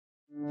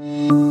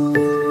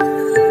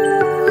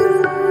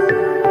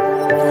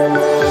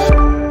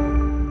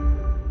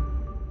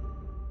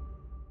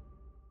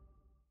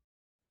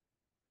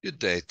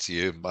day to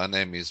you. My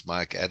name is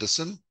Mike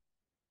Addison,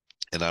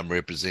 and I'm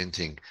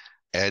representing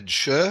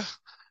Addsure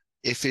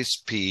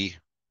FSP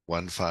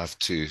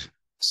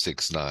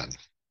 15269.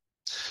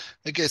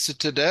 Okay, so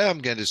today I'm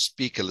going to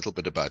speak a little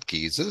bit about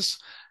geysers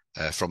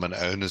from an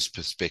owner's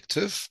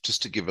perspective,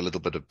 just to give a little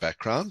bit of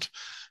background.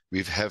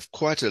 We have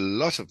quite a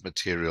lot of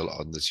material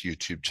on this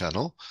YouTube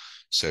channel,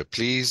 so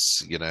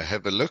please,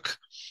 have a look.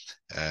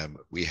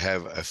 We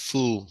have a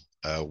full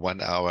 1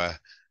 hour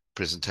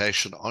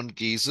presentation on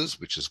geysers,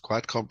 which is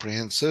quite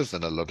comprehensive,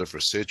 and a lot of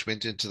research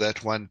went into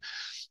that one.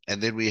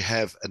 And then we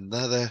have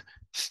another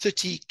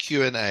 30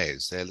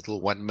 Q&As. They're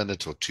little 1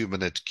 minute or 2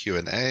 minute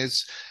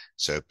Q&As.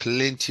 So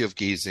plenty of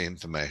geyser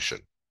information.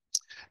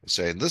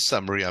 So in this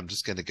summary, I'm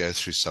just going to go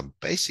through some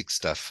basic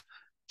stuff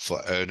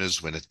for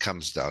owners when it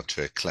comes down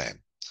to a claim.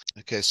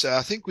 Okay, so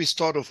I think we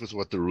start off with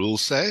what the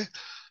rules say.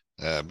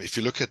 If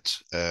you look at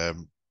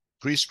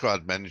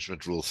Prescribed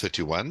Management Rule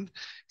 31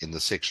 in the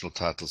Sectional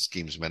Title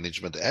Schemes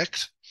Management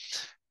Act,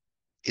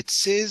 it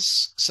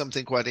says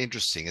something quite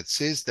interesting. It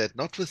says that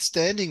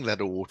notwithstanding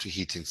that a water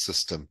heating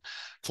system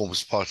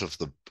forms part of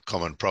the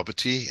common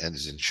property and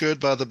is insured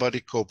by the body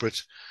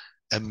corporate,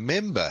 a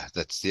member,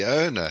 that's the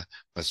owner,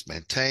 must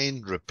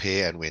maintain,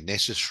 repair, and where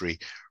necessary,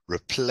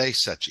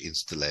 replace such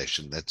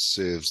installation that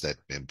serves that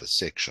member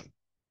section.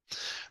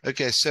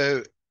 Okay,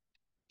 so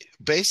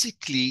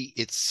basically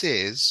it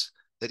says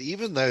that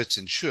even though it's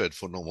insured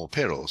for normal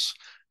perils,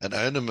 an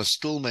owner must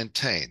still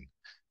maintain,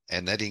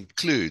 and that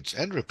includes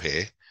and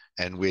repair,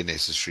 and where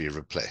necessary,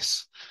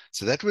 replace.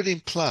 So that would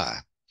imply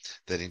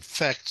that in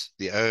fact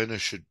the owner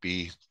should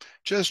be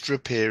just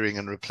repairing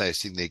and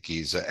replacing their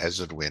geyser as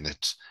and when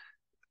it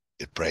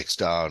breaks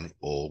down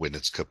or when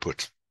it's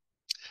kaput.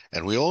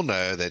 And we all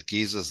know that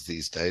geysers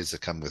these days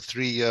that come with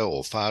 3-year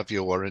or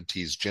 5-year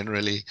warranties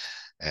generally,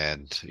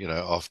 and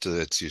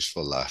after its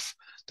useful life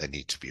they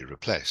need to be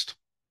replaced.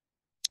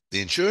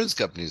 The insurance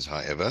companies,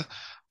 however,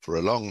 for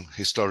a long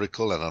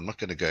historical, and I'm not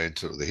going to go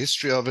into the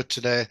history of it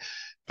today,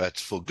 but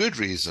for good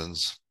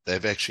reasons,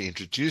 they've actually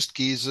introduced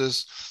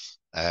geysers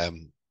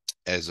and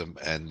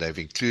they've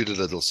included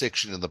a little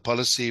section in the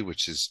policy,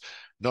 which is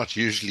not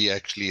usually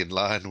actually in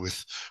line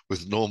with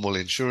normal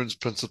insurance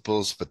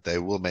principles, but they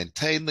will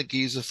maintain the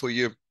geyser for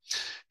you.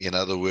 In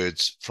other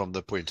words, from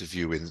the point of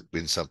view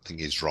when something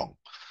is wrong.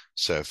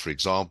 So, for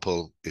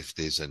example, if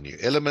there's a new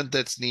element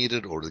that's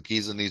needed or the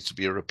geyser needs to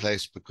be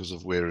replaced because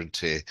of wear and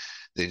tear,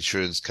 the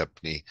insurance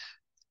company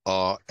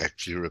are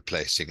actually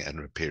replacing and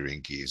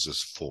repairing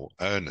geysers for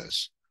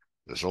owners.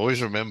 Just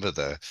always remember,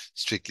 though,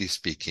 strictly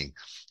speaking,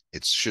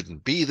 it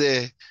shouldn't be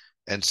there.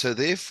 And so,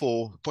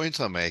 therefore, the point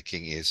I'm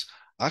making is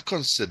I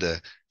consider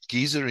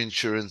geyser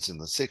insurance in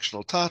the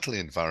sectional title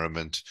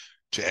environment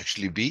to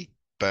actually be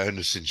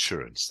bonus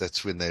insurance.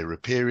 That's when they're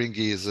repairing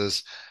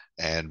geysers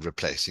and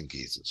replacing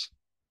geysers.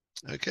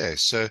 Okay,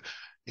 so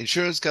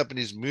insurance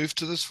companies moved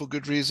to this for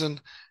good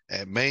reason,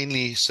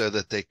 mainly so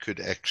that they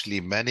could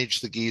actually manage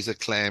the geyser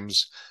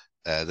claims.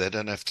 They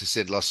don't have to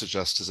send loss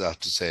adjusters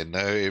out to say no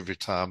every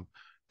time.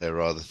 They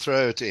rather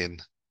throw it in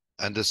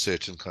under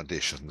certain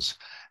conditions.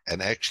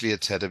 And actually,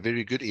 it's had a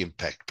very good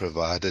impact,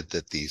 provided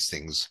that these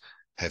things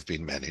have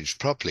been managed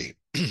properly.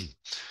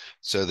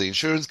 So the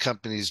insurance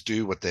companies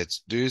do what they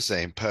do is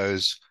they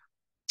impose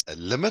a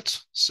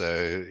limit.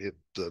 So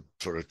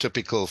for a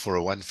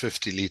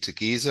 150-litre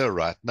geyser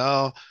right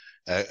now,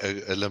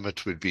 a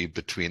limit would be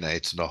between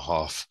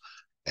 8.5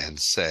 and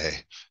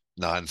say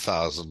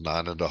 9,000,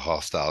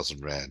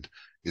 9,500 rand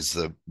is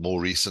the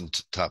more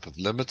recent type of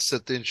limits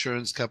that the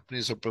insurance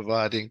companies are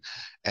providing.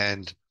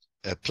 And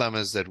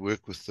plumbers that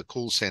work with the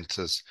call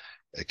centers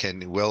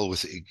can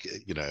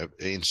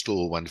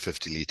install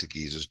 150-litre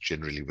geysers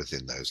generally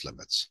within those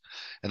limits.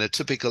 And a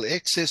typical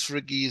excess for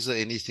a geyser,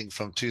 anything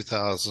from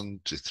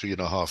 2,000 to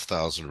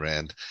 3,500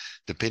 rand,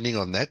 depending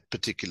on that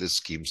particular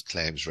scheme's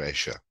claims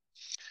ratio.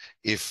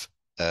 If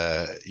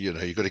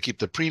you've got to keep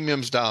the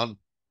premiums down,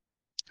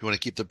 you want to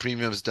keep the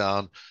premiums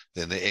down,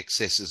 then the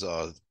excesses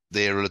are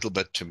there a little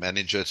bit to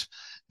manage it,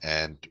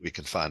 and we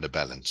can find a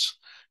balance.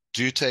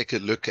 Do take a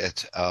look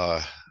at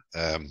our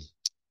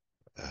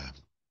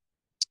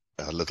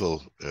a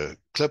little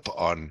clip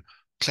on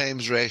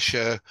claims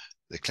ratio.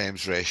 The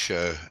claims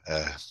ratio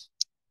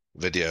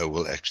video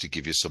will actually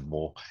give you some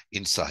more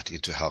insight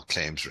into how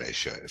claims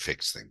ratio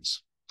affects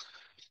things.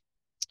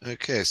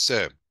 Okay,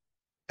 so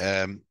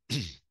when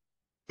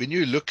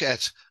you look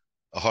at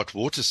a hot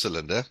water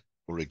cylinder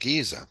or a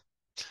geyser,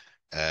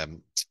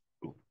 the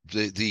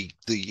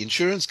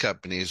insurance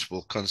companies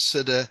will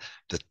consider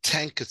the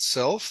tank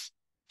itself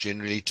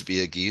generally to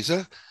be a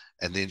geyser,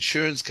 and the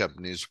insurance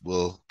companies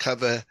will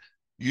cover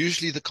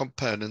usually the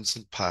components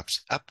and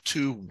pipes up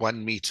to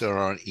 1 meter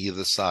on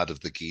either side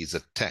of the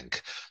geyser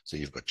tank. So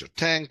you've got your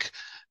tank,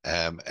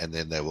 and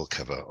then they will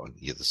cover on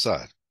either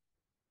side.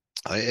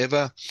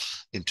 However,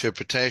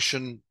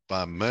 interpretation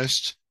by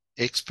most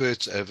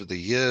experts over the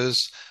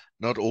years,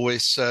 not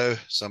always so,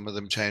 some of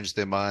them change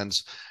their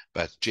minds,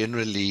 but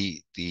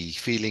generally the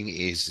feeling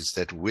is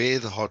that where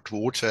the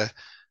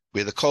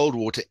cold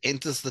water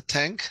enters the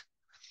tank,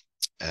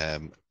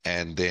 and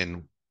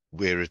then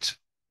where it,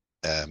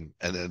 and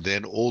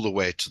then all the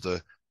way to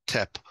the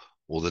tap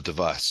or the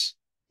device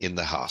in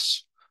the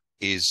house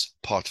is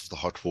part of the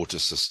hot water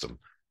system.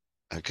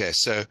 Okay,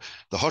 so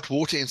the hot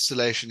water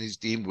installation is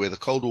deemed where the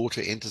cold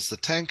water enters the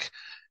tank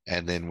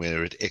and then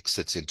where it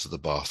exits into the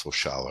bath or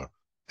shower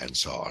and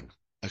so on.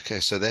 Okay,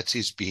 so that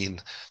has been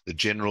the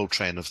general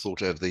train of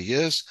thought over the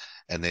years,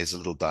 and there's a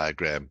little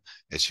diagram,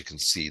 as you can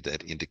see,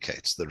 that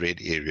indicates the red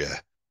area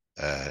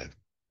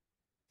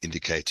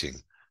indicating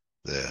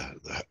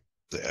the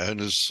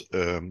owner's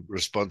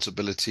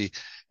responsibility,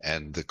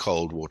 and the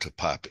cold water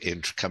pipe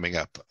end coming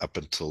up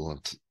until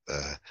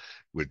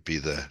would be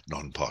the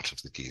non-part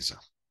of the geyser.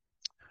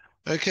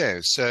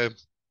 Okay, so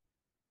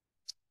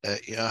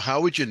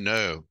how would you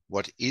know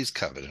what is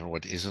covered and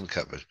what isn't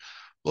covered?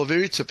 Well,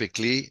 very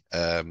typically,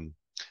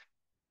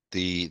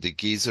 the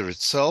geyser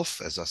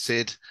itself, as I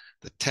said,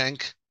 the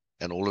tank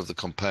and all of the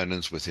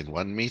components within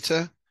 1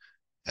 meter.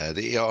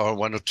 There are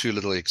one or two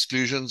little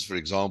exclusions. For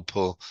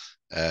example,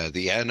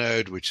 the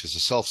anode, which is a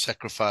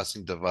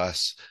self-sacrificing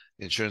device.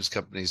 Insurance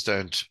companies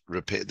don't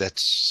repair.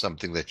 That's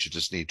something that you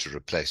just need to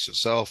replace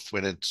yourself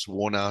when it's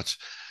worn out.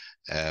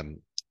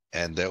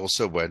 And they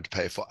also won't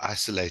pay for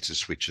isolator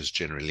switches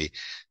generally,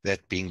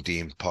 that being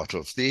deemed part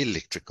of the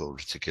electrical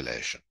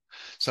reticulation.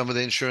 Some of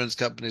the insurance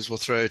companies will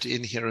throw it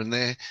in here and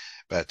there,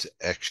 but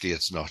actually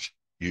it's not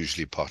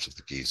usually part of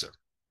the geyser.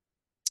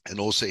 And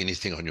also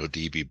anything on your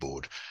DB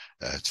board,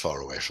 it's far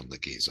away from the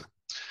geyser.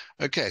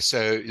 Okay,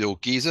 so your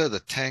geyser,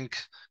 the tank,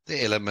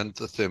 the element,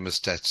 the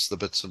thermostats, the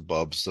bits and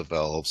bobs, the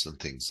valves and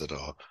things that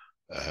are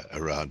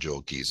around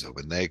your geyser.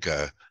 When they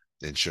go,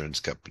 the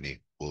insurance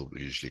company will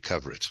usually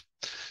cover it.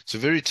 So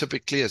very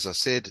typically, as I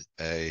said,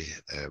 a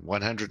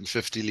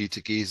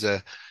 150-liter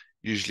geyser,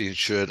 usually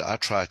insured. I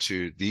try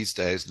to, these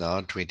days now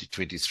in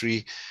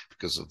 2023,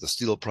 because of the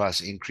steel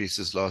price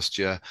increases last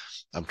year,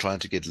 I'm trying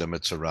to get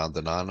limits around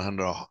the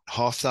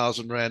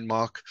 9,500 Rand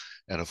mark.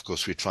 And of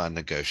course, we try and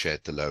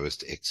negotiate the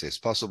lowest excess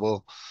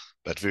possible.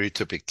 But very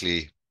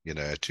typically, you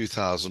know, a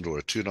 2,000 or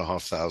a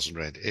 2,500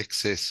 Rand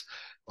excess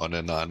on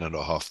a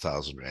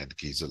 9,500 Rand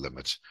geyser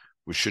limit,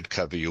 we should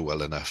cover you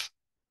well enough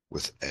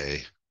with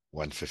a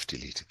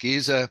 150-liter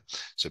geyser.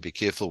 So be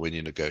careful when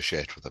you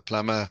negotiate with a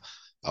plumber.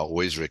 I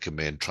always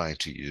recommend trying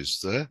to use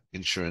the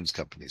insurance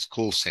company's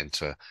call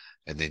center,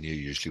 and then you're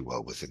usually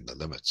well within the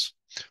limits.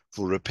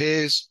 For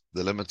repairs,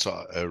 the limits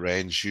are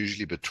ranged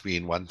usually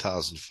between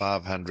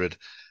 1,500.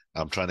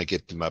 I'm trying to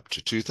get them up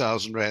to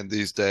 2,000 Rand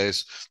these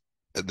days,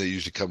 and they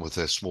usually come with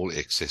a small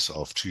excess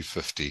of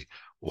 250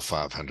 or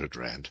 500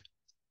 Rand.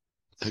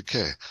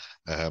 Okay.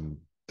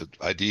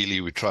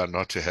 Ideally, we try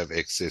not to have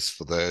excess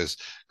for those,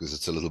 because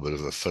it's a little bit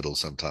of a fiddle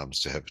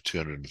sometimes to have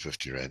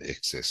 250 Rand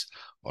excess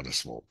on a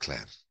small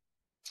claim.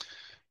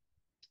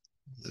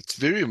 It's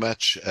very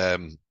much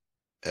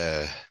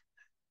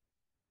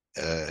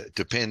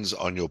depends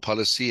on your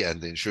policy and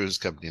the insurance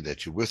company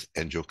that you're with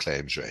and your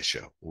claims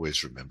ratio.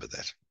 Always remember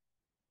that.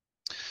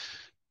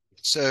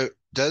 So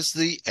does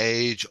the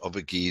age of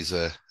a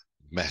geyser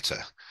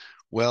matter?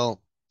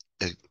 Well,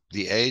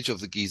 the age of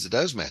the geyser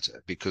does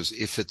matter, because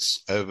if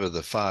it's over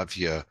the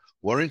 5-year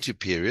warranty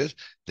period,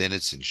 then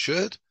it's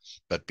insured.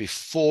 But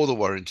before the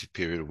warranty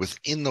period,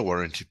 within the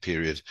warranty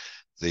period,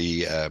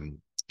 the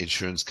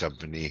insurance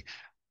company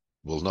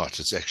will not.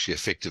 It's actually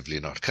effectively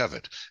not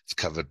covered. It's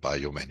covered by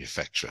your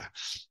manufacturer.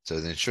 So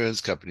the insurance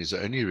companies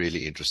are only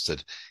really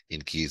interested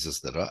in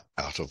geysers that are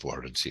out of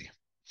warranty.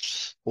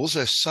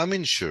 Also, some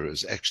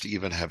insurers actually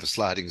even have a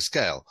sliding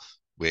scale,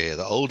 where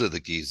the older the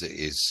geyser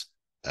is,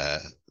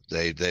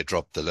 they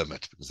drop the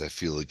limit because they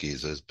feel the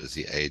geyser is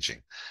busy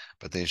aging.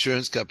 But the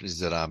insurance companies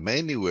that I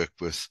mainly work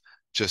with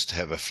just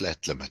have a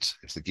flat limit.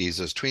 If the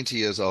geyser is 20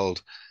 years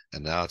old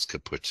and now it's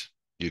kaput,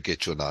 you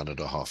get your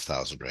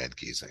 9,500 Rand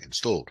geyser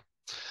installed.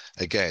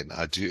 Again,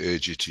 I do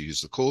urge you to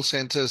use the call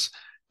centers,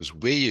 because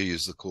where you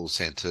use the call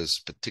centers,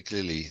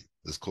 particularly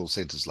the call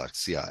centers like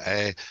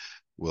CIA,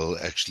 will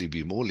actually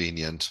be more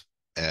lenient.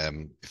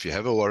 If you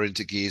have a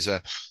warranty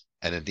geyser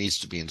and it needs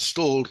to be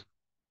installed,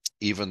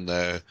 even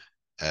though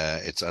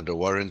it's under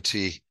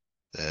warranty,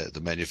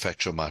 the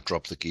manufacturer might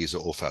drop the geyser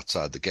off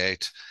outside the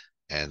gate,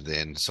 and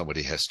then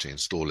somebody has to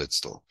install it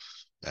still.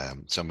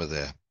 Some of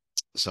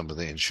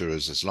the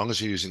insurers, as long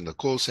as you're using the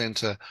call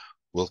center,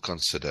 will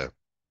consider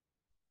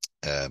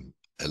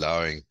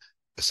allowing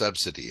a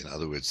subsidy. In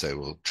other words, they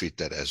will treat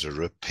that as a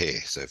repair.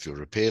 So if your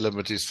repair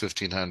limit is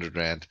 1,500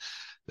 Rand,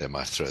 they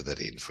might throw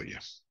that in for you.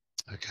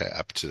 Okay,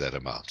 up to that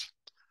amount.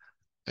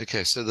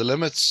 Okay, so the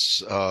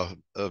limits are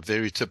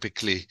very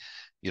typically,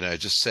 you know,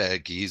 just say a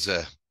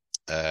geyser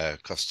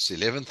costs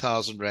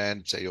 11,000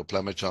 Rand, say your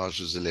plumber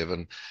charges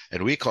 11,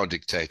 and we can't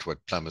dictate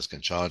what plumbers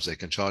can charge. They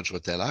can charge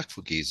what they like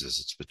for geysers.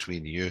 It's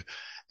between you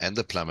and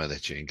the plumber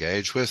that you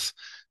engage with.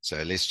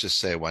 So let's just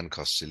say one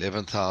costs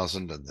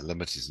 11,000 and the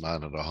limit is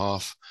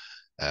 9.5.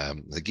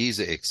 The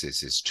geyser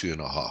excess is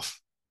 2.5.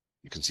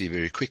 You can see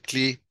very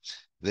quickly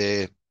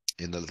there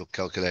in the little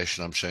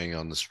calculation I'm showing you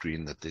on the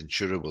screen that the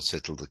insurer will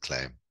settle the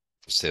claim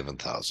for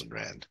 7,000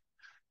 Rand.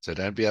 So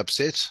don't be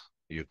upset.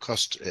 You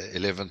cost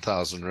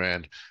 11,000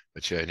 Rand,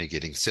 but you're only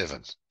getting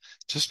 7.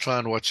 just try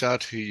and watch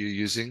out who you're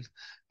using.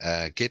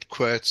 Get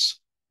quotes,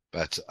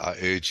 but I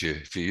urge you,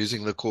 if you're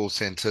using the call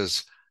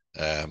centers,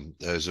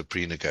 those are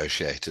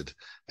pre-negotiated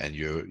and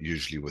you're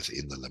usually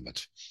within the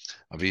limit.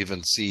 I've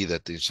even seen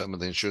that some of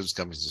the insurance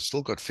companies have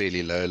still got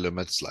fairly low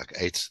limits, like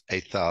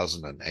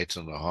 8,000 and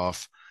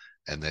 8.5,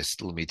 and they're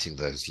still meeting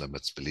those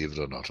limits, believe it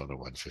or not, on a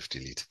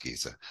 150-litre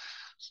geyser.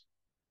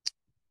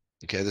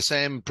 Okay, the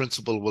same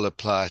principle will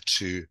apply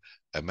to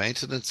a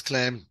maintenance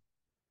claim.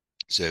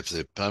 So if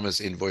the plumber's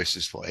invoice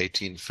is for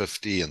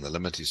 1,850 and the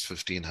limit is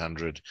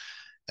 1,500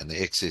 and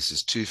the excess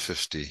is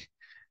 250,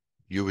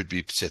 you would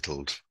be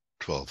settled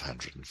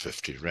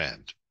 1,250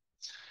 Rand.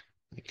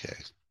 Okay.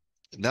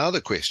 Now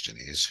the question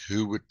is,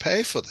 who would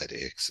pay for that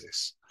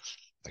excess?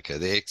 Okay,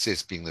 the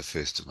excess being the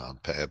first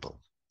amount payable.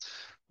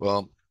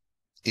 Well,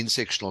 in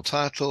sectional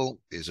title,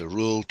 there's a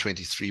rule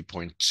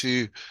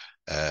 23.2,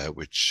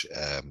 which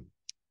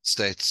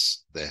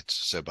states that,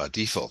 so by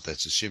default,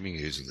 that's assuming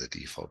you're using the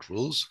default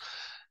rules,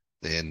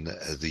 then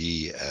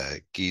the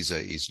geyser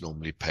is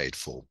normally paid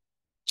for.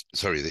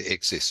 Sorry, the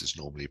excess is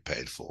normally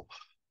paid for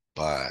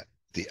by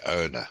the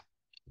owner.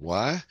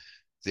 Why?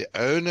 The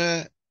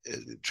owner,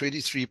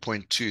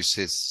 23.2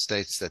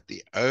 states that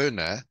the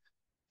owner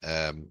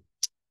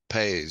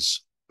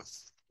pays,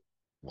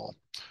 well,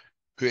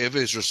 whoever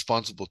is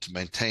responsible to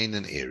maintain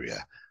an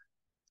area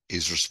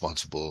is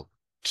responsible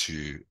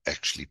to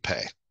actually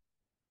pay.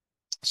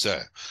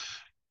 So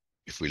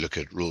if we look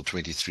at rule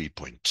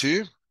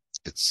 23.2,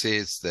 it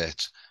says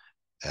that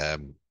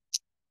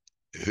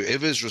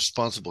whoever is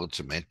responsible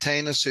to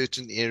maintain a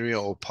certain area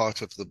or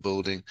part of the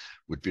building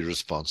would be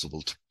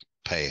responsible to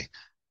pay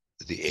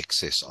the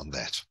excess on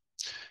that.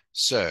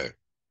 So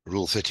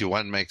Rule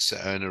 31 makes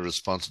the owner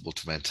responsible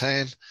to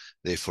maintain.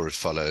 Therefore, it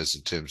follows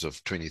in terms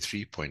of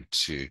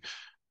 23.2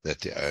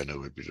 that the owner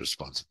would be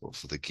responsible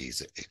for the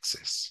geyser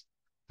excess.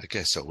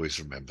 Okay, so always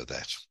remember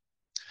that.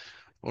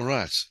 All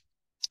right.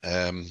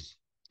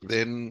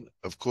 Then,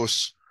 of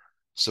course,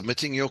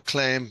 submitting your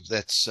claim,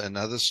 that's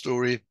another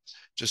story.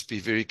 Just be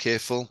very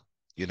careful.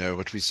 You know,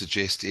 what we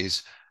suggest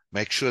is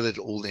make sure that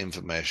all the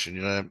information,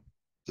 you know,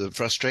 the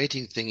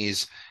frustrating thing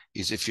is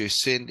if you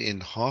send in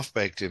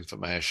half-baked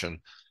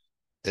information,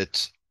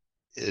 it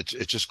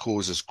just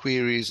causes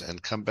queries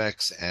and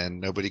comebacks and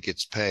nobody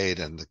gets paid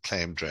and the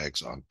claim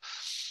drags on.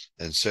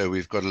 And so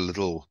we've got a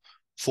little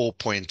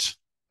 4-point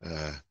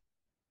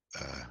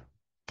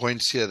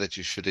points here that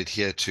you should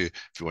adhere to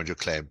if you want your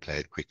claim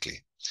paid quickly.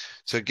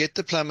 So get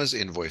the plumber's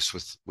invoice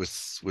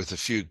with a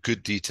few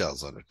good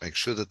details on it. Make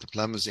sure that the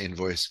plumber's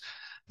invoice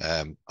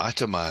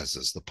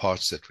itemizes the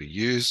parts that we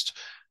used.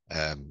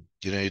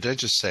 You know, you don't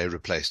just say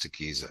replaced a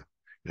geyser.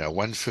 You know,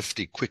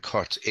 150 quick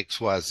hot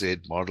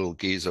XYZ model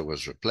geyser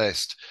was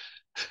replaced.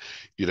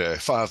 You know,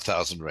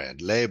 5,000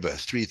 Rand, labor,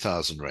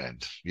 3,000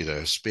 Rand, you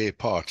know, spare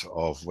part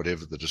of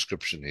whatever the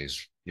description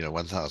is, you know,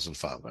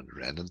 1,500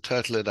 Rand, and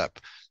total it up.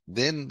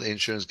 Then the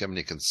insurance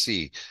company can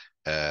see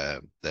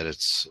that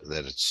it's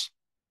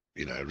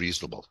you know,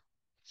 reasonable.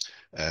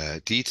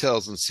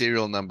 Details and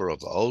serial number of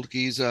the old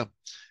geyser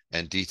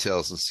and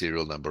details and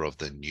serial number of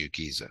the new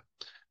geyser.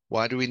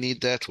 Why do we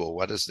need that? Well,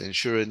 why does the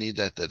insurer need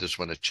that? They just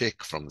want to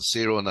check from the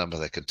serial number.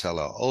 They can tell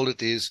how old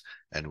it is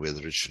and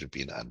whether it should have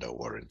been under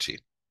warranty.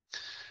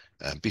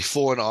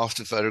 Before and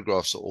after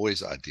photographs are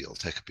always ideal.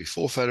 Take a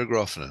before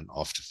photograph and an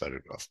after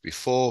photograph.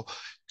 Before,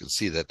 you can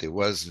see that there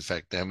was, in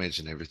fact, damage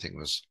and everything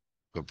was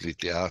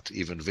completely out,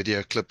 even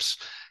video clips.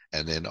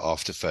 And then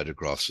after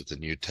photographs with the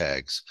new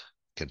tags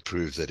can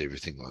prove that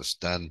everything was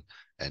done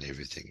and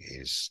everything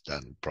is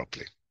done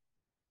properly.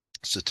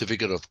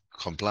 Certificate of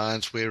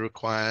compliance where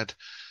required.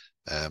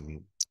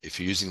 If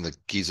you're using the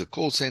geyser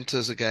call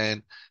centers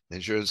again, the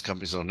insurance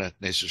companies are not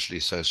necessarily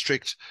so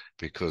strict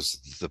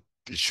because the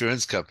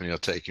insurance company are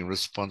taking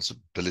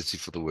responsibility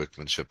for the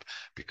workmanship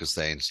because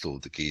they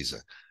installed the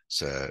geyser.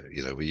 So,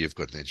 you know, where you've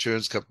got the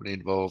insurance company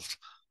involved,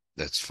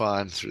 that's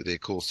fine through their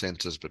call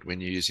centers. But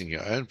when you're using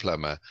your own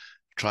plumber,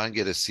 try and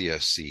get a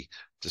COC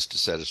just to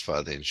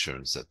satisfy the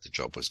insurance that the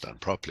job was done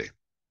properly.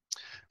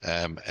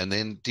 And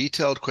then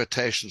detailed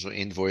quotations or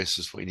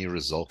invoices for any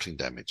resulting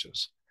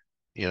damages.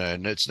 You know,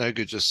 and it's no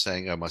good just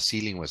saying, oh, my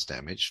ceiling was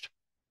damaged.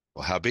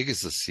 Well, how big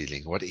is the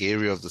ceiling? What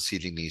area of the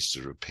ceiling needs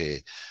to repair?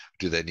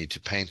 Do they need to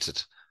paint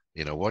it?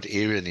 You know, what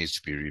area needs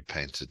to be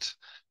repainted?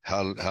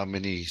 How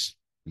many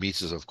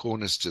meters of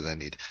cornice do they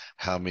need?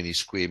 How many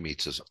square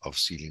meters of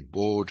ceiling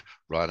board,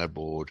 rhino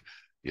board,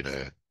 you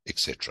know,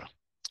 etc.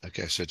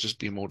 Okay, so just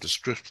be more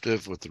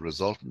descriptive with the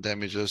resultant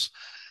damages,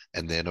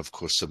 and then, of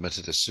course, submit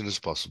it as soon as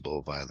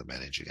possible via the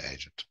managing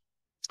agent.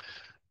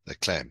 The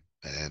claim,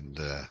 and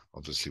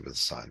obviously with a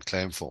signed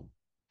claim form.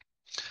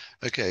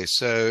 Okay,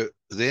 so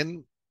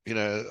then, you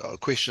know, a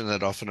question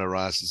that often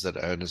arises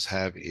that owners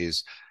have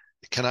is,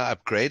 can I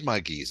upgrade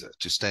my geyser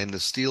to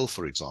stainless steel,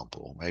 for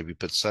example, or maybe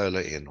put solar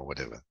in or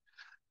whatever?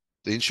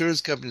 The insurance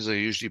companies are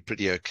usually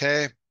pretty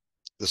okay.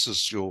 This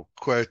is your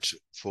quote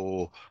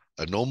for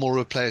a normal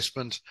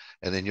replacement,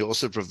 and then you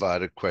also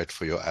provide a quote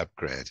for your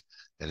upgrade,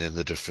 and then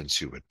the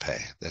difference you would pay.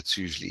 That's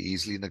usually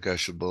easily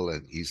negotiable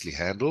and easily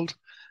handled.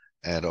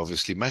 and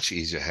obviously much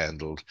easier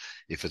handled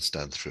if it's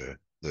done through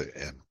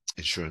the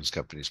insurance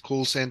company's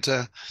call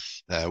center.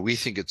 We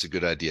think it's a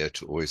good idea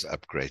to always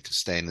upgrade to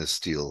stainless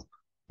steel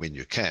when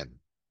you can.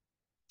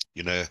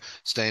 You know,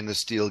 stainless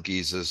steel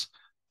geysers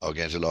are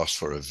going to last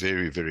for a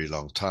very, very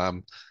long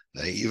time.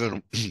 They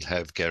even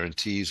have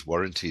guarantees,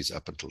 warranties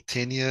up until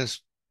 10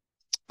 years.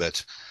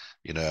 But,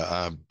 you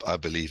know, I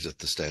believe that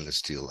the stainless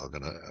steel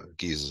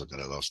geysers are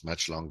going to last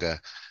much longer.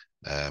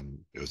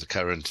 With the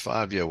current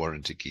 5-year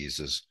warranty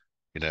geysers,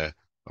 you know,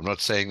 I'm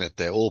not saying that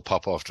they all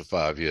pop after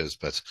 5 years,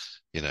 but,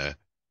 you know,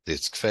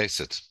 let's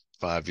face it,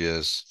 5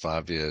 years,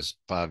 5 years,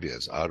 5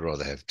 years. I'd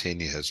rather have 10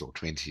 years or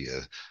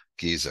 20-year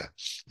geyser,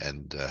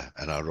 and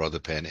I'd rather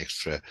pay an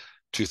extra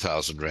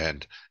 2,000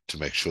 Rand to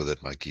make sure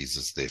that my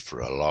geyser's there for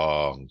a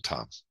long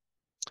time.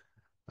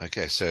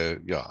 Okay, so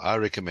yeah, I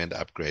recommend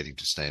upgrading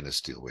to stainless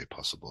steel where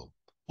possible,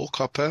 or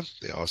copper.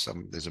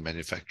 There's a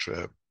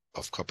manufacturer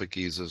of copper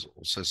geysers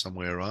also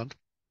somewhere around.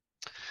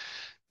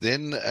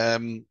 Then,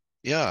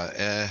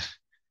 the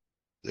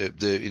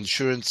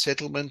insurance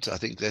settlement, I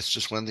think that's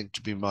just one thing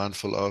to be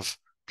mindful of.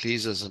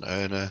 Please, as an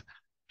owner,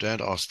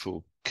 don't ask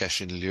for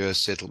cash in lieu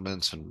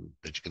settlements and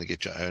that you're going to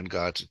get your own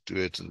guy to do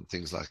it and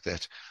things like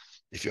that.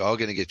 If you are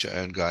going to get your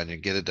own guy and you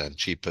get it done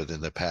cheaper,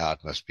 then the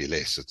payout must be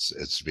less.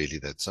 It's really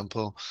that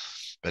simple.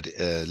 But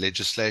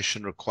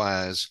legislation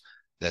requires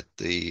that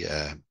the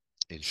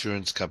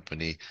insurance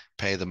company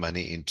pay the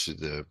money into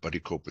the body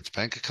corporate's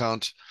bank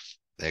account.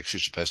 They're actually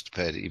supposed to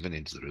pay it even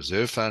into the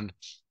reserve fund,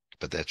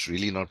 but that's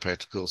really not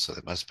practical, so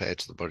they must pay it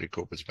to the body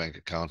corporate's bank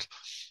account.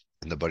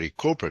 And the body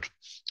corporate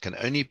can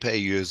only pay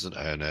you as an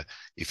owner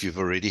if you've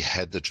already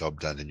had the job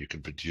done and you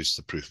can produce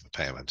the proof of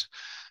payment.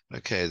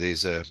 Okay,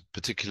 there's a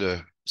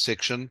particular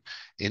section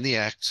in the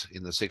Act,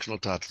 in the Sectional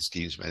Title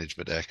Schemes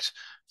Management Act,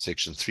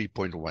 Section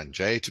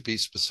 3.1J to be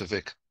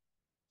specific,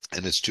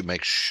 and it's to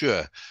make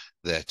sure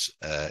that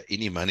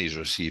any monies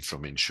received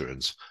from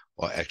insurance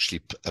are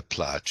actually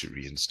applied to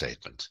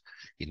reinstatement.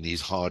 In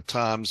these hard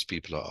times,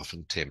 people are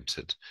often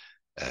tempted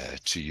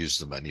to use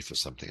the money for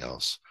something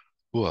else.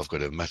 Oh, I've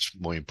got a much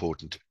more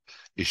important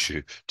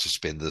issue to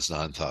spend this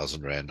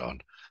 9,000 Rand on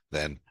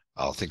than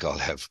I'll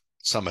have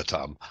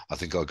summertime. I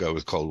think I'll go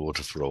with cold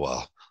water for a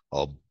while.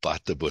 I'll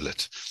bite the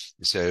bullet.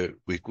 So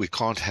we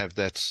can't have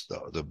that.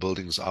 The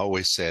buildings, I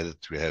always say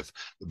that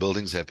the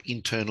buildings have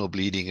internal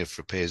bleeding if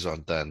repairs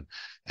aren't done,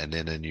 and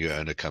then a new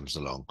owner comes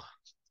along.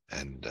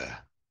 And,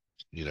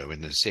 you know,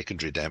 when there's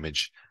secondary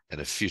damage and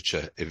a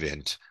future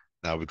event,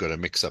 now we've got a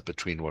mix up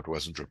between what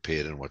wasn't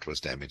repaired and what was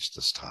damaged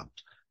this time.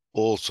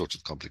 All sorts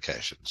of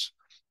complications.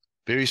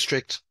 Very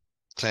strict.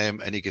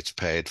 Claim only gets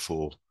paid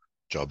for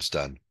jobs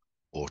done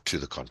or to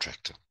the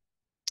contractor.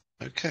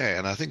 Okay,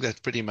 and I think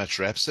that pretty much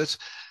wraps it.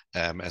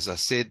 As I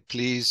said,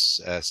 please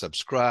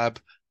subscribe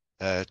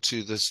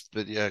to this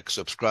video,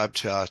 subscribe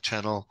to our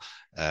channel.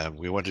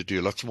 We want to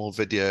do lots more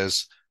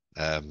videos,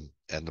 and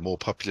the more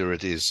popular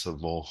it is, the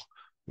more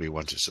we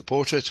want to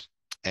support it.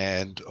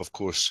 And of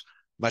course,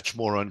 much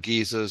more on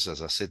geysers.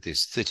 As I said,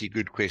 there's 30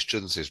 good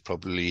questions. There's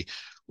probably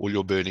all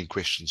your burning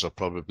questions are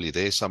probably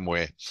there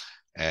somewhere,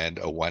 and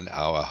a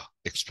 1-hour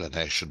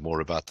explanation more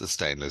about the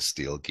stainless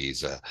steel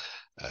geyser,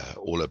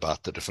 all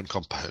about the different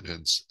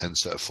components and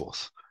so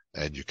forth.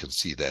 And you can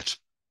see that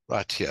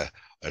right here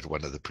at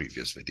one of the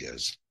previous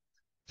videos.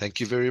 Thank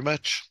you very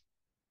much.